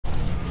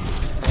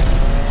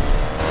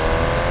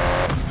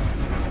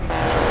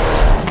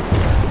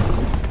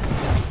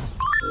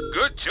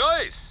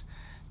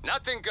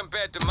nothing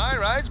compared to my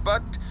rides,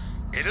 but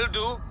it'll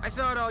do. I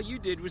thought all you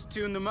did was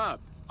tune them up.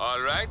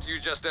 All right, you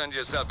just earned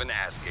yourself an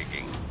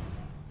ass-kicking.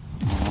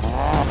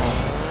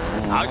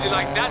 How'd you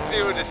like that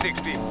 0 to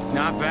 60?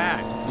 Not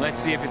bad. Let's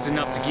see if it's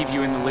enough to keep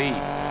you in the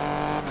lead.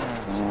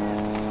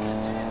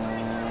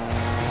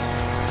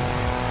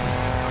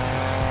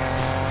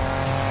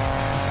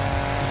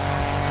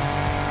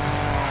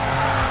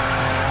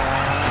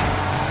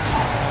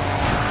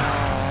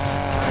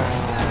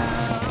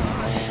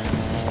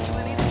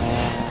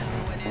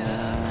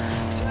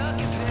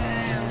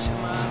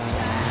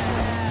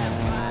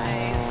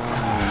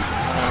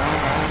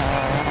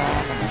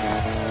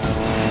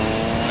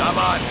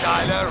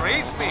 Tyler,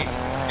 race me.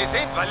 This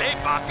ain't valet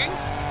parking.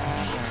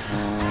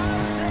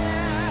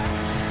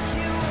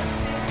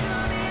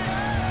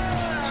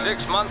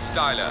 Six months,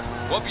 Tyler.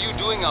 What were you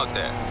doing out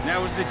there?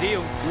 That was the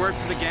deal. Work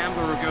for the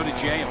gambler or go to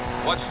jail.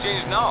 What's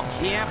changed now?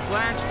 He had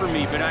plans for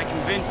me, but I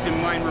convinced him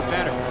mine were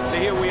better. So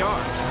here we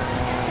are.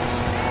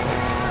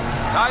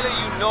 Tyler,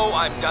 you know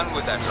I'm done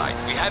with that life.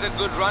 We had a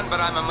good run,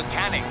 but I'm a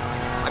mechanic.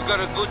 I've got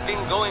a good thing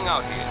going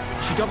out here.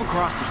 She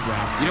double-crossed us,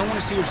 Ralph. You don't want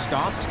to see her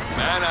stopped?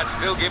 Man, I'd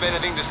still give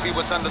anything to see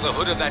what's under the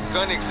hood of that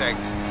Koenigsegg.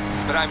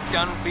 But I'm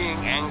done being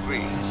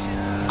angry.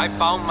 I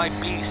found my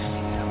peace.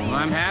 Well,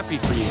 I'm happy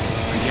for you,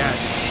 I guess.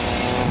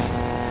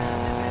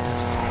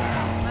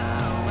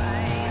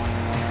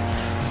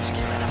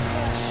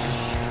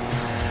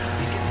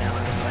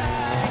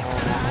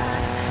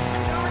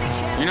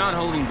 You're not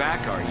holding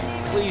back, are you?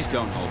 Please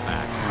don't hold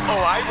back.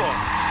 Oh, I won't.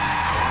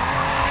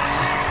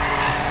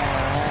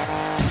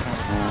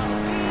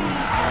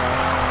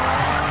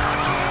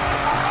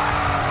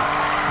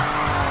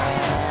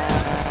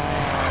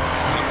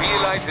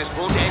 This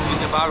won't end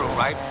with Navarro,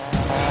 right?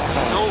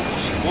 Know who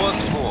she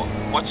works for,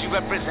 what she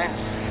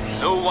represents.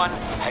 No one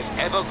has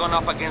ever gone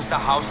up against the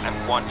house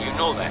and won. You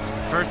know that.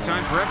 First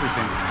time for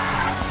everything.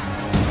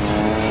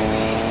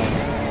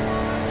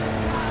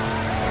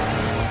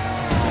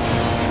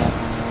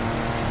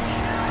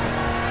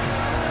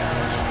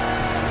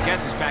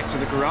 Guess it's back to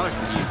the garage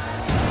with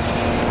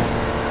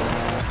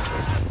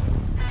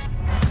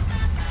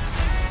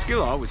you.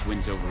 Skill always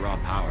wins over raw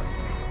power.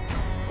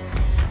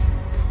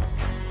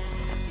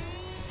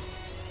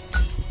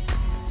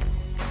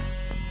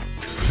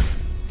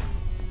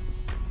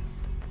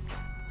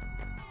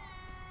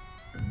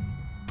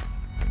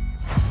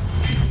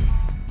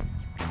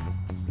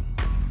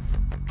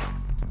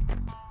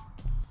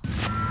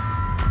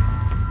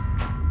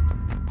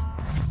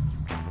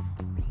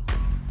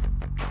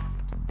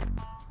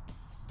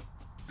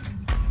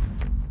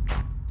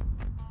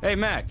 Hey,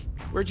 Mac,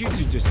 where'd you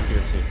two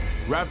disappear to?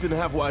 Rav didn't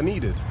have what I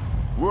needed.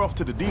 We're off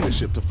to the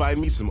dealership to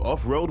find me some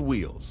off-road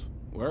wheels.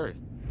 Word.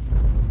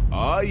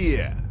 Oh,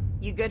 yeah.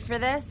 You good for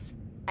this?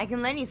 I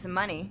can lend you some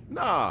money.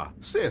 Nah,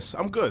 sis,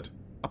 I'm good.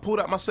 I pulled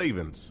out my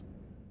savings.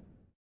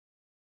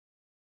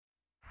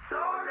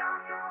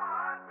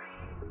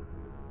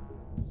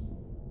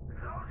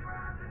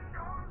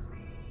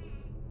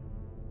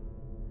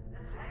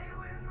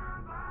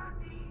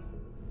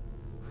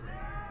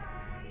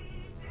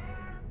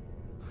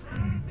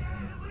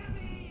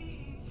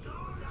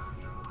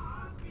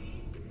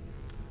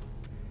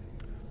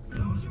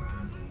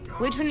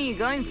 Which one are you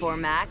going for,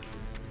 Mac?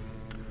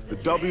 The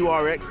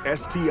WRX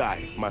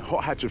STI, my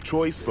hot hatch of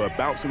choice for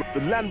bouncing.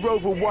 The Land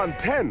Rover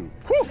 110.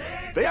 Whew!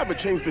 They haven't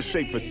changed this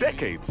shape for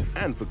decades,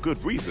 and for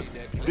good reason.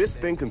 This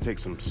thing can take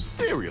some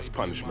serious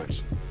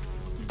punishment.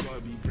 You gotta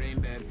be brain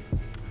dead.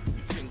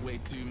 You think way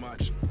too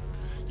much.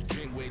 You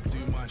drink way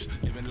too much.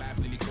 Living life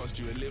nearly cost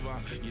you a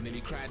liver. You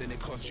nearly cried and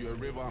it cost you a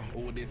river.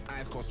 All this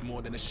ice costs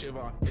more than a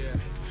shiver. Yeah,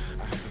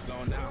 I have to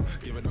zone out.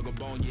 Give a dog a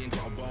bone, you ain't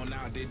got a bone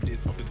out. Did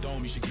this off the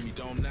dome, you should give me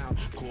dome now.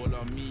 Call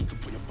on me, you can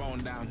put your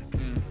phone down.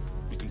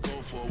 We can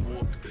go for a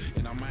walk.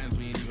 In our minds,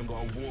 we ain't even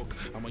gotta walk.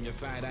 I'm on your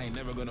side, I ain't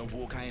never gonna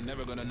walk. I ain't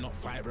never gonna not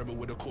fight, rebel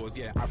with a cause.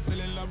 Yeah, I fell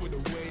in love with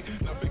the way.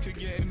 Nothing could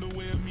get in the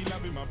way of me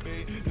loving my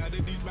babe. Now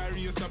that these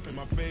barriers up in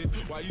my face.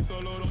 Why you so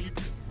low, don't you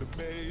the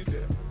bass?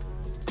 Yeah.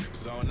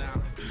 So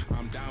now,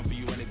 I'm down for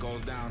you when it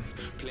goes down.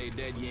 Play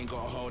dead, you ain't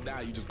gotta hold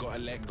out. You just gotta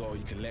let go.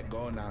 You can let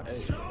go now. Hey.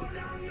 Slow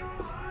down your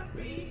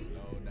heartbeat.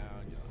 Slow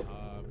down your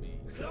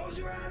heartbeat. Close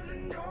your eyes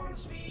and don't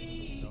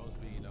speak. Don't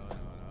speak, no, no, no,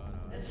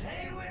 no.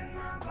 Lay with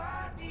my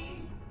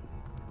body.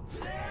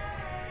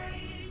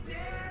 Play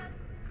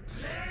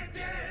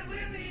dead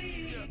with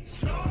me.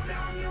 Slow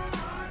down your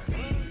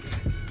heartbeat.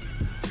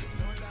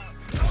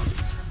 Close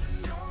your eyes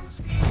and don't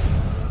speak.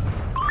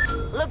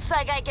 Looks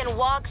like I can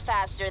walk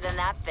faster than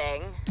that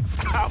thing.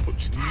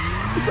 Ouch.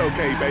 It's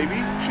okay,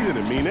 baby. She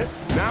didn't mean it.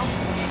 Now,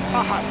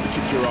 I have to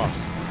kick your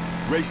ass.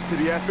 Race to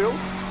the airfield?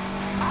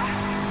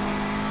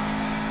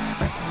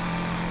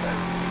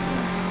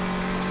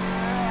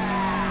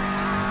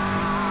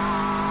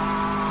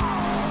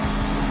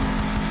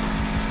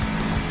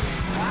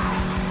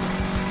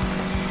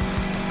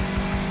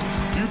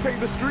 You take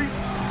the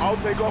streets, I'll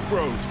take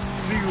off-road.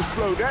 See you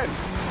slow then.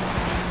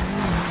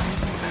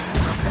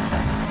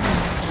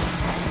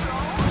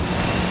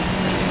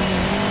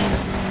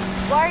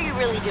 Why are you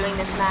really doing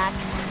this, Mac?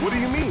 What do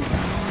you mean?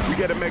 We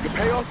get a mega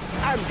payoff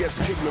and get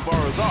to kick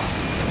Navarro's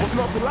ass. What's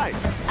not to like?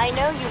 I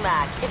know you,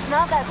 Mac. It's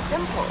not that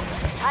simple.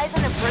 Ty's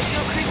on a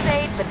personal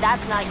crusade, but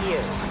that's not you.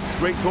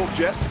 Straight talk,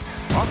 Jess.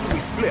 After we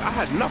split, I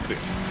had nothing.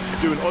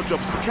 Doing odd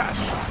jobs for cash.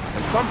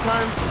 And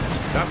sometimes,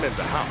 that meant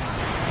the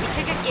house. You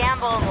took a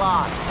gamble and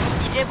lost.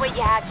 You did what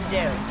you had to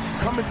do.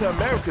 Coming to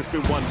America's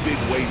been one big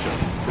wager.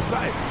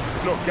 Besides,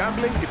 it's not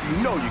gambling if you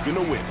know you're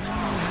gonna win.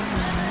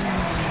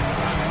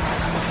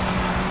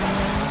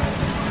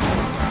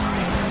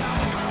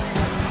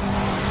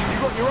 You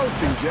got your own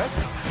thing,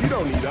 Jess. You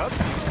don't need us.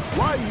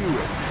 Why are you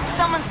in?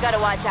 Someone's got to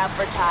watch out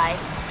for Ty.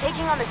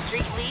 Taking on the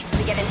street leads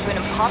to get into an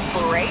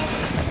impossible race?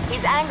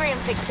 He's angry and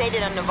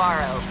fixated on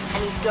Navarro,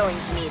 and he's going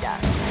to meet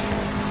us.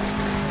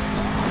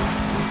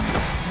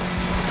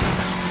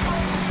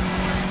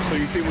 So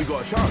you think we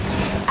got a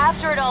chance?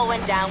 After it all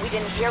went down, we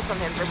didn't hear from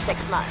him for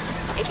 6 months.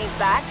 If he's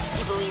back,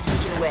 he believes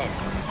he can win.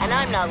 And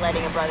I'm not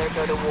letting a brother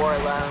go to war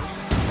alone.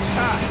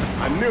 Ah,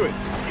 I knew it.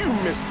 You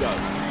missed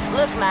us.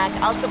 Look, Mac,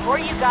 I'll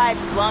support you guys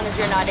as long as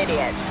you're not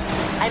idiots.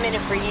 I'm in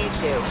it for you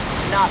two,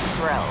 not the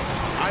thrill.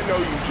 I know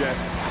you,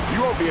 Jess.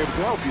 You won't be able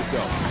to help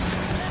yourself.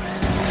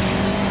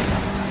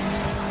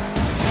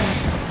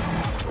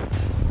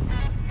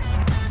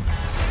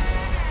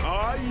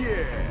 Oh,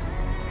 yeah.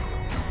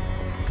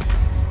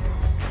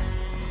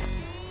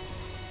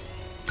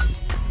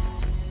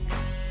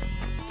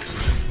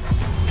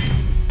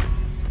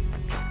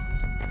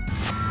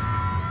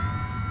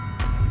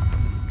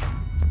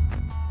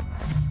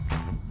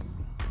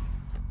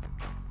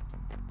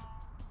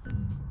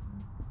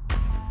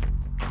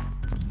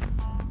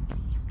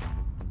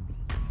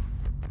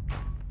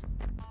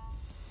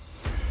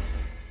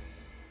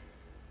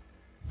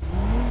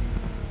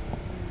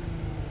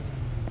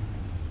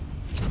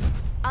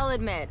 I'll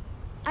admit,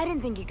 I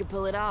didn't think you could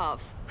pull it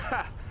off.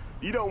 Ha!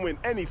 You don't win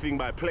anything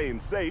by playing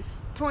safe.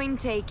 Point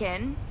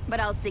taken, but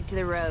I'll stick to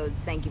the roads,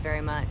 thank you very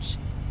much.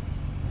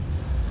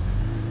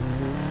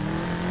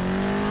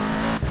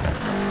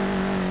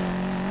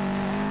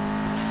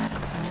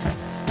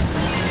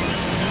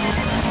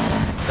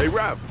 Hey,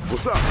 Rav,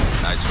 what's up?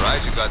 Nice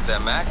ride you got there,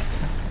 Mac.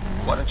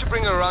 Why don't you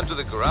bring her around to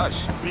the garage?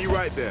 Be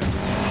right there.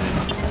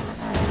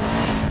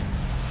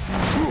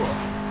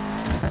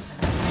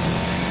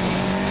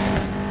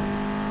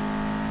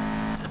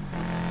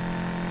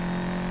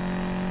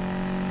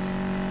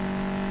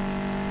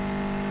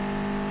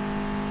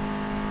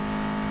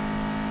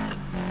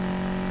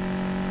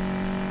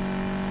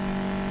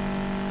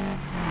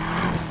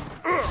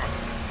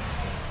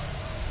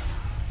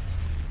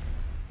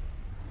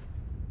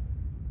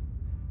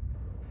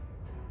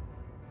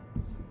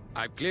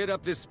 I've cleared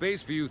up this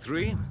space for you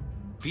three.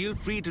 Feel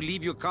free to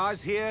leave your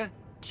cars here,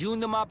 tune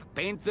them up,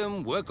 paint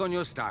them, work on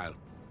your style.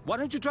 Why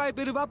don't you try a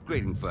bit of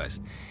upgrading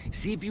first?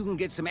 See if you can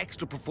get some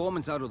extra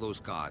performance out of those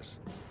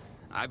cars.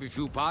 I have a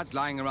few parts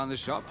lying around the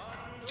shop.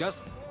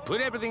 Just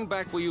put everything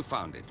back where you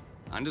found it.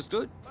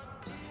 Understood?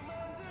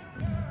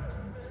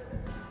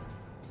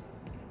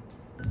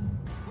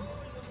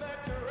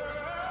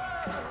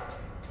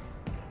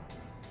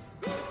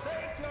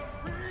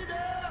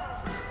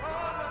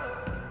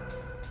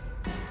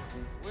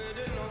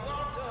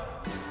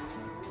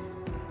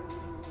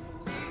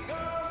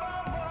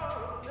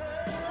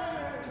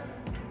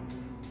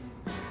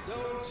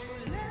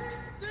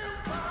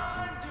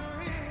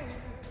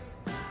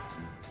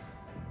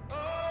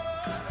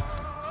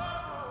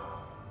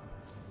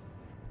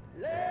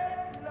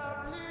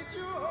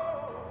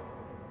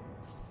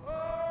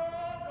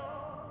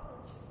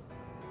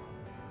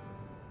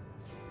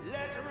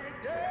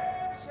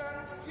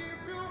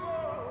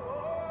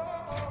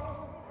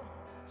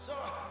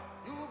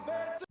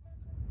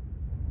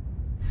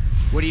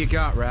 What do you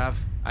got,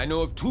 Rav? I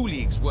know of 2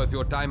 leagues worth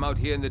your time out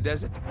here in the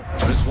desert.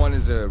 This one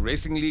is a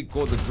racing league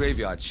called the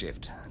Graveyard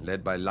Shift,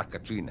 led by La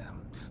Katrina.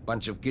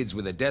 Bunch of kids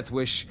with a death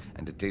wish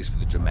and a taste for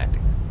the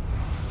dramatic.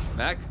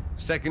 Mac,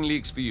 second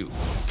league's for you.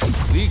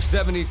 League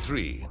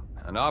 73,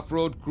 an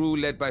off-road crew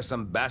led by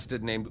some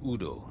bastard named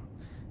Udo.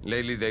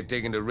 Lately, they've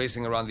taken to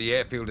racing around the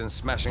airfield and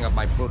smashing up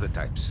my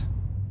prototypes.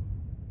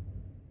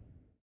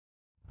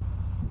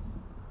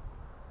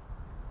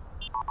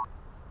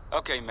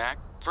 Okay, Mac.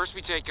 First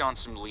we take on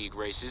some league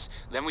races,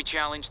 then we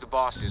challenge the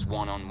bosses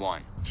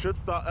one-on-one. Should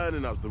start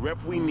earning us the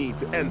rep we need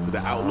to enter the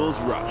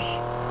Outlaws Rush.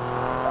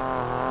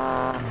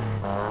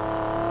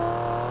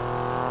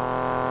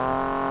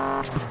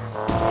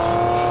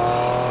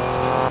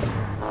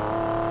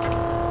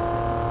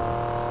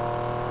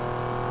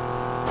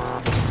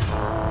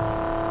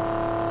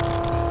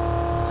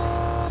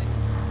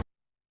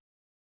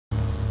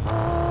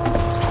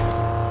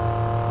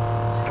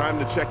 Time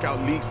to check out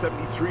League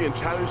 73 and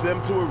challenge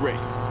them to a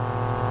race.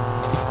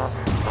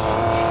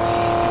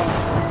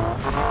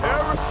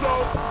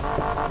 Aerosol!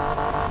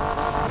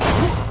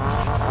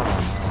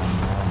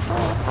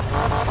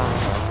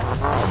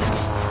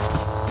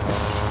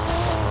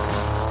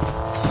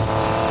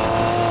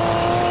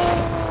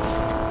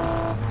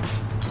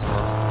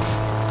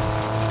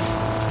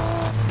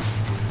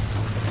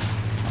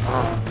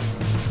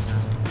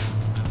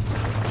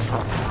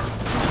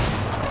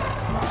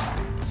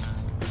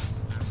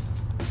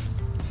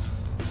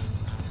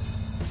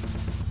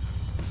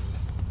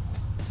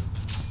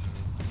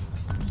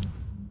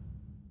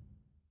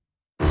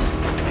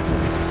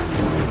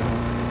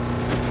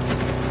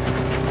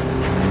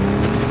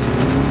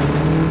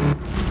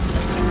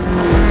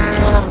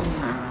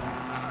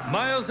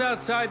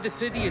 outside the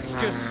city, it's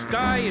just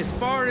sky as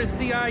far as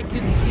the eye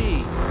can see.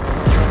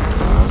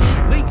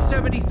 League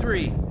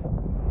 73.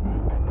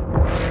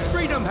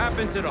 Freedom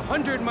happens at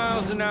 100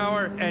 miles an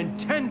hour and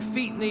 10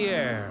 feet in the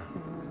air.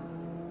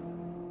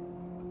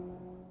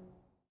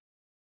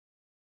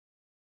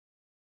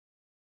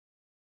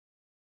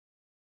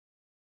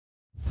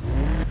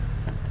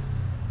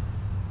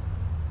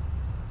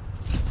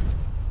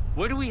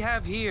 What do we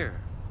have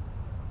here?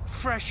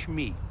 Fresh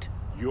meat.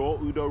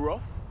 You're Udo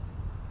Roth?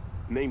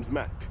 Name's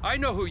Mac. I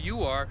know who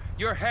you are.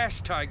 You're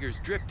Hash Tiger's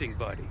drifting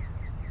buddy.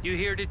 You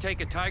here to take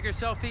a tiger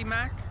selfie,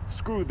 Mac?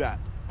 Screw that.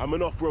 I'm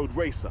an off-road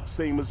racer,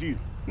 same as you.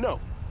 No,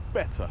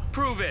 better.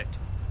 Prove it.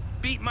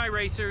 Beat my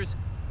racers,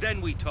 then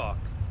we talk.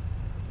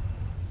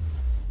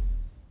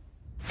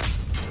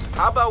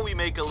 How about we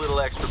make a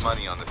little extra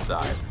money on the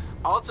side?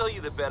 I'll tell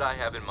you the bet I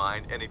have in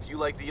mind, and if you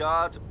like the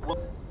odds, we'll...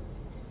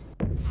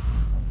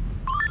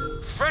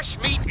 Fresh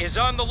meat is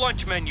on the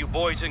lunch menu,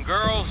 boys and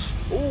girls.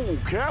 Ooh,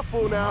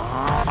 careful now.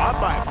 I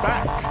bite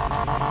back.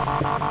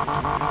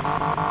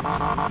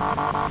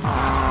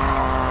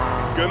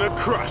 Gonna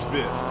crush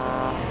this.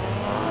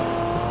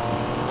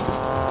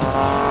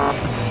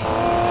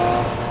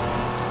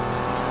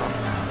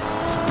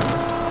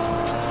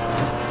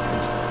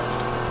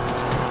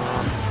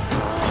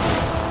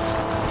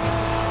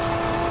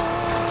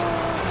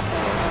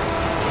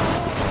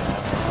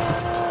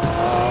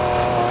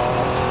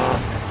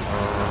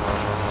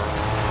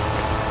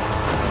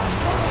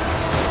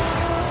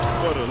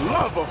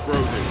 Love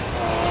off-roading.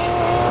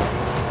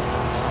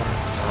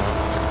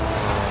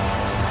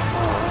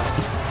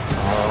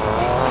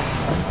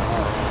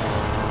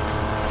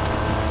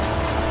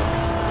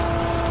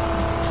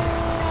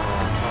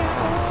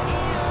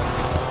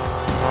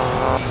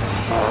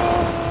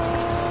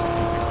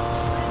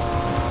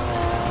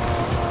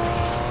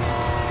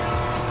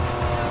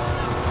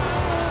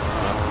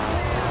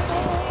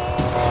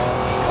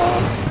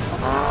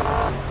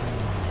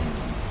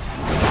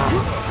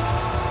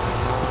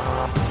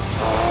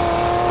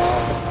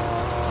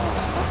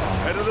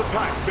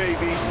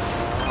 Baby.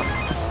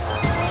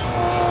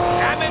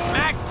 Damn it,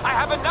 Mac! I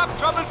have enough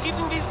trouble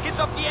keeping these kids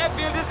off the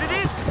airfield as it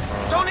is.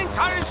 Don't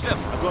encourage them.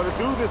 I gotta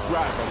do this,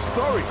 Raph. I'm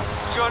sorry.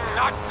 You're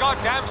not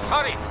goddamn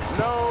sorry.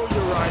 No,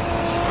 you're right.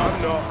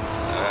 I'm not.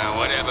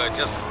 Whatever.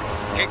 Just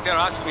take their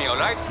ass to me, all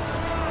right?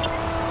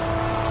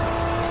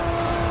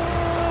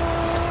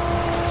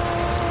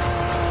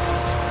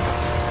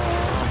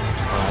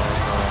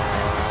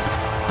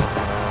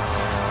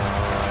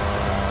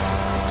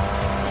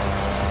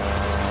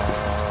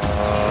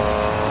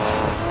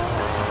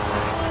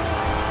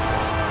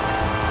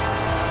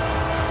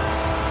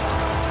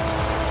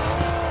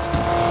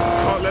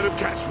 Let him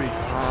catch me.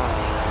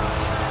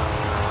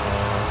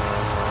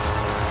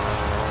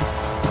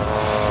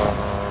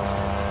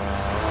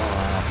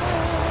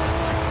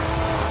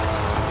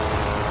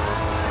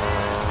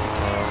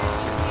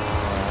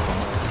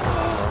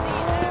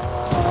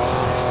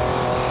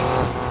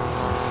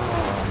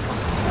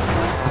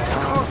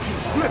 Can't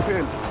keep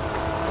slipping.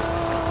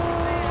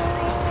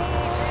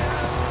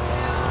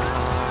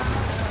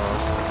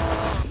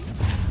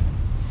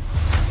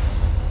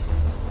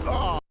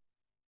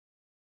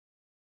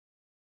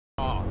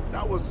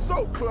 That was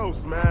so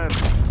close, man.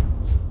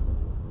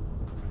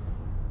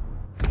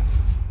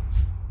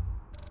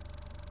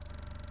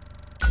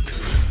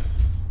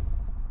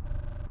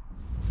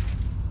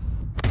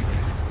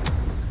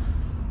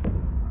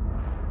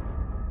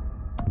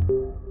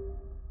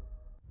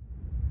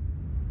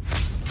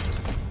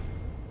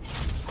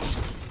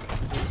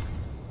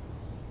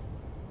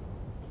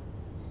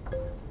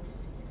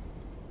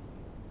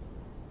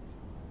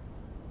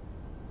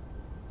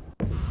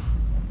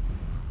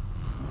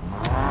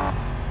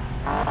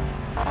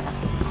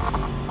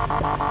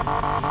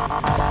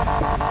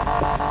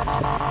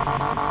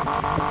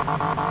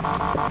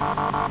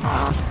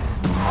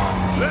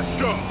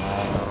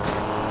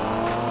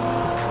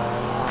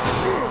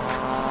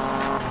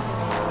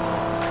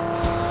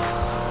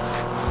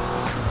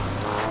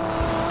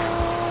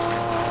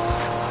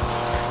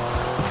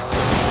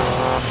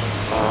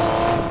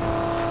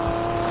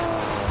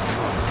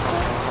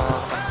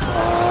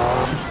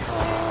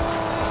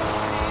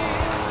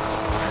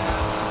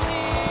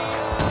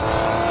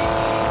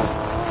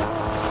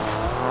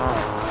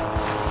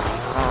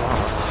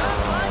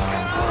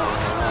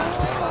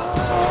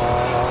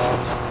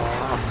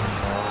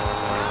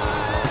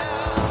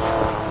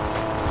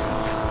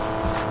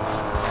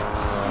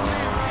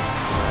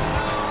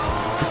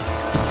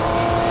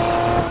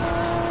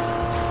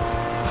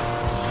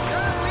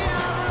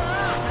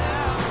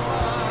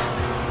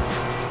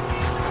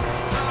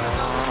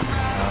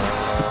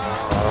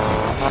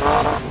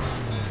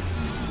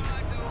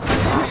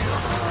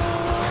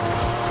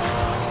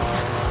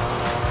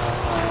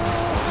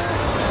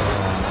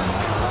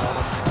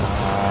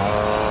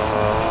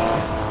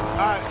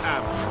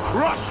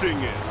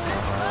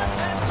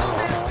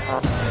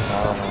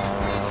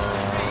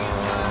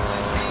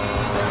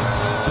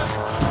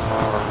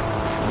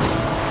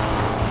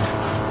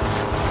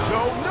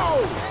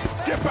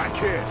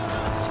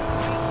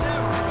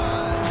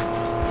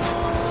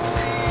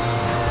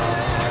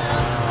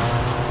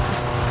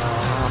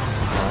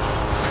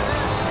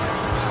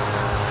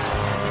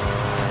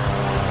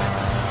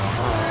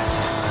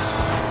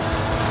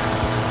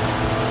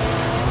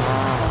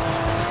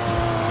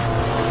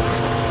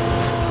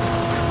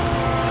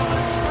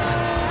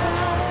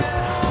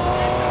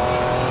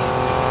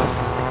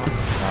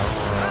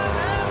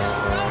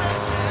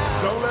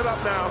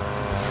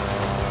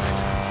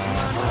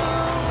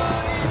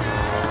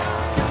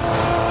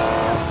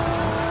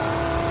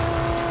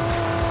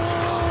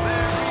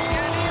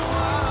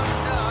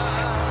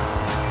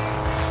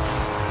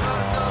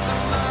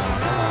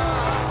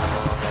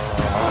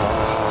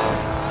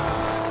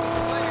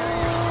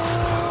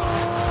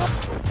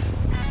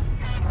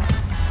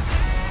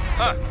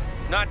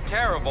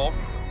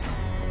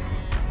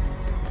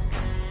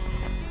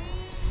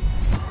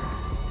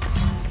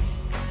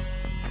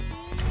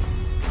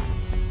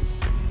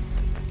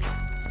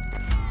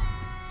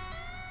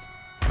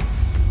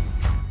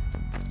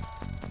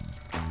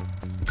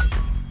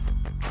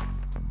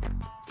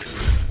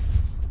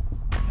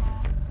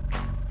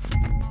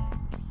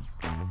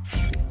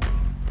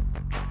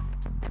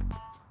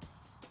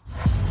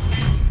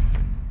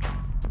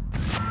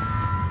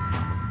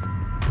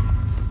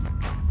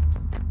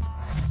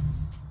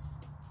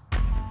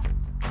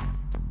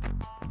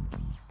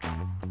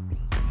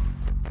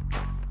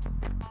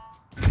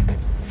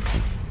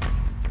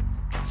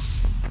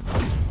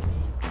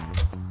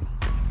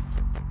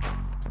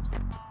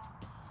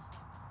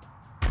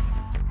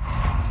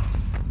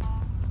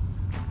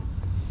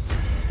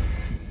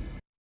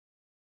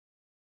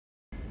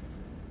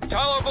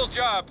 Tolerable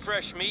job,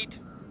 fresh meat.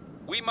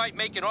 We might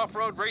make an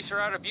off-road racer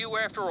out of you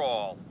after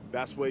all.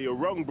 That's where you're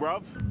wrong,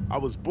 bruv. I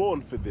was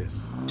born for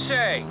this.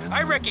 Say,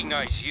 I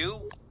recognize you.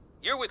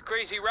 You're with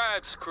Crazy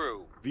Rad's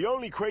crew. The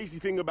only crazy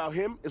thing about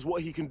him is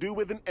what he can do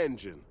with an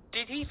engine.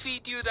 Did he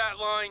feed you that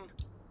line?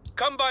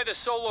 Come by the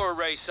solar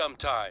array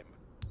sometime.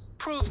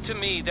 Prove to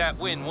me that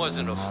win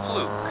wasn't a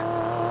fluke.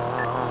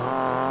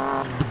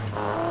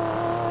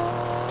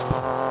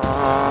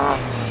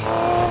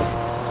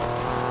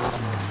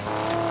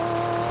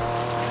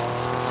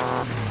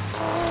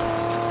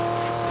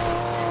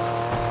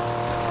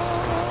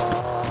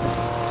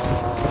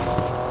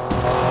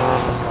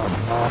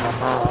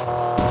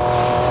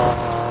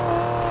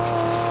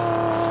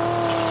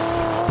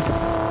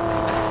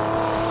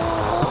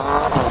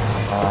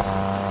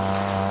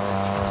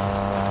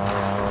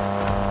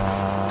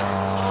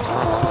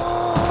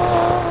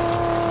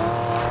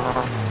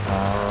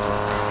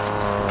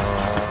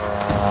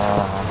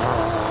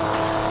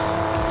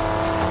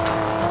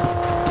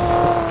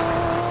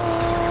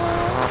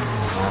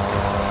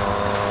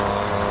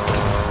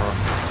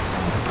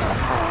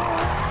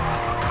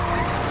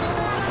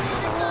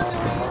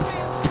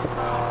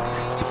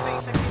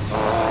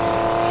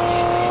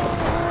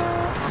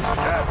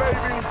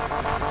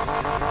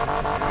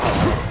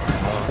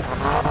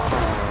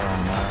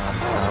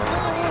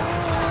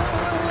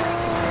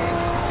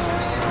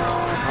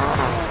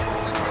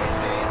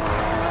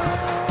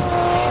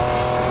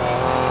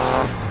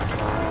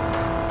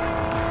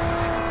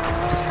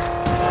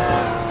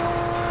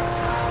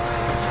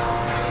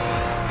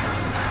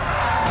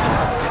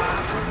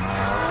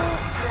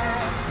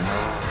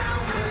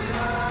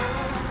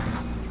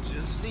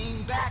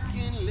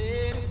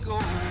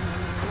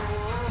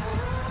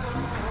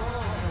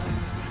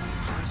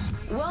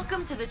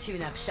 Welcome to the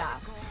tune-up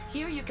shop.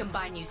 Here you can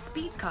buy new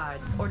speed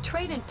cards or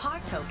trade in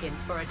part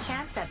tokens for a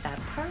chance at that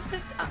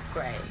perfect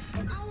upgrade.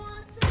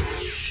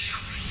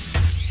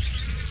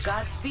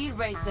 Godspeed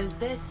racers,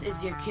 this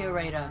is your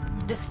curator,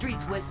 the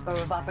street's whisper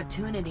of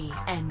opportunity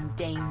and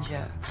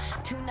danger.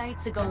 2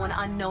 nights ago, an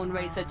unknown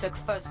racer took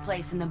first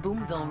place in the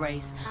Boomville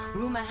race.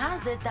 Rumor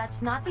has it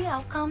that's not the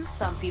outcome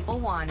some people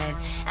wanted,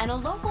 and a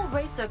local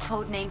racer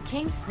codenamed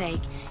King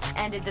Snake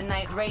ended the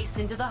night race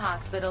into the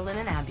hospital in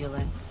an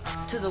ambulance.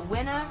 To the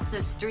winner,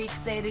 the streets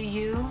say to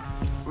you,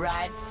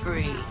 ride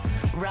free,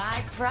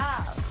 ride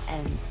proud,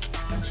 and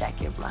check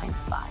your blind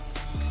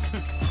spots.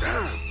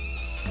 Damn!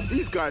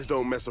 These guys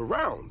don't mess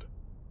around.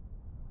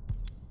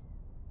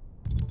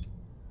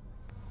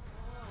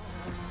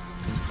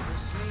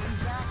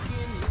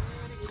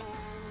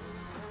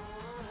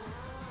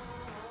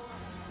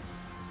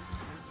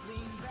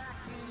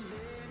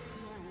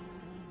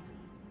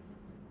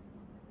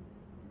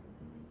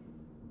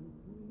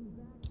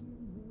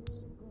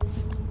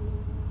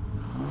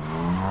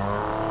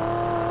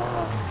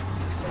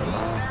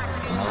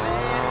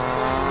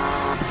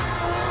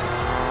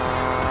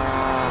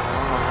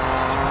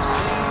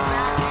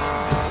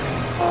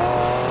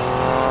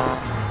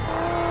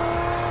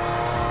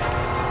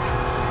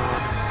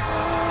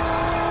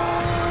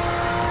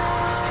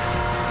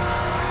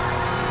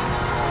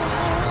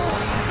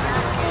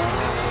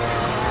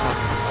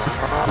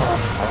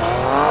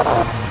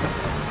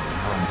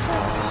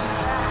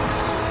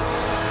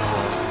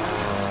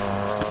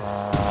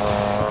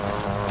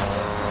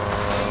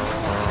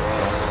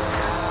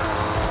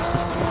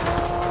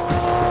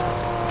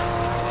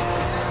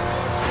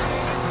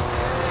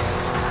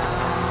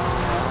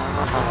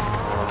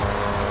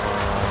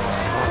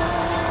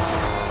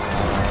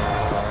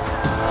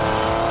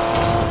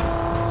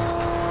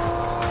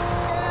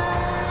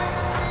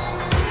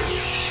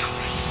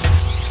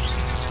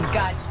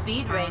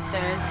 Godspeed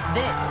racers,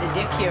 this is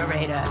your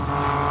curator.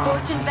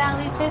 Fortune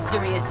Valley's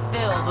history is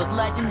filled with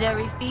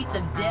legendary feats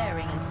of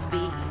daring and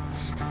speed,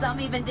 some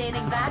even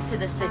dating back to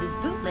the city's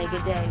bootlegger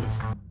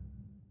days.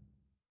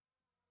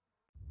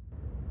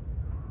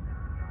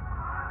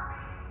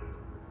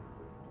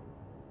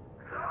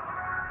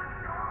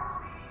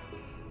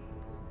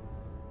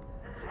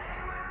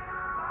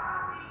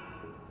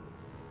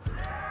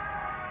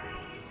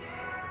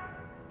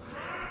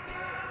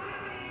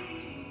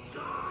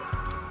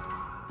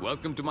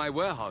 Welcome to my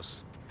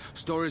warehouse.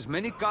 Store as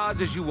many cars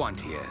as you want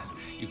here.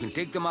 You can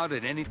take them out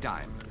at any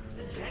time.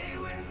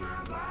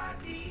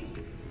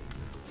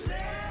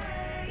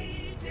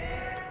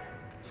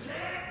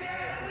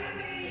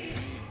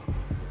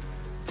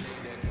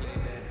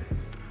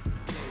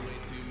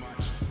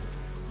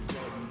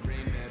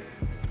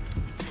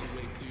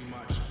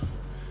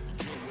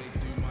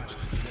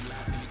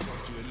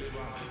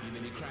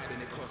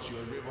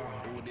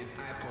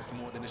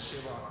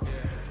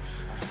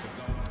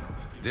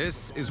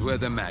 This is where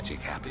the magic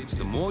happens.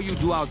 The more you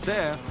do out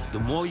there, the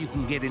more you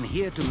can get in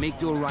here to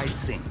make your ride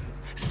sing.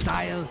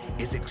 Style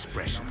is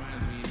expression.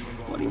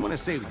 What do you want to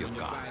say with your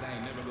car?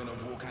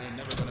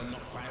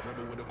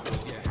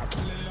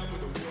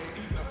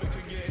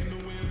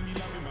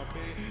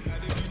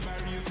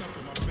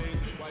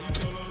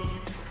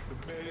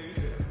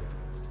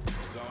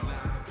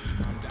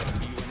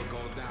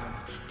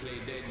 Play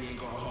dead, you ain't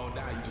got a hold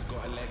die, you just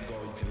gotta let go.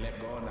 You can let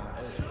go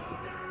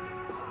now.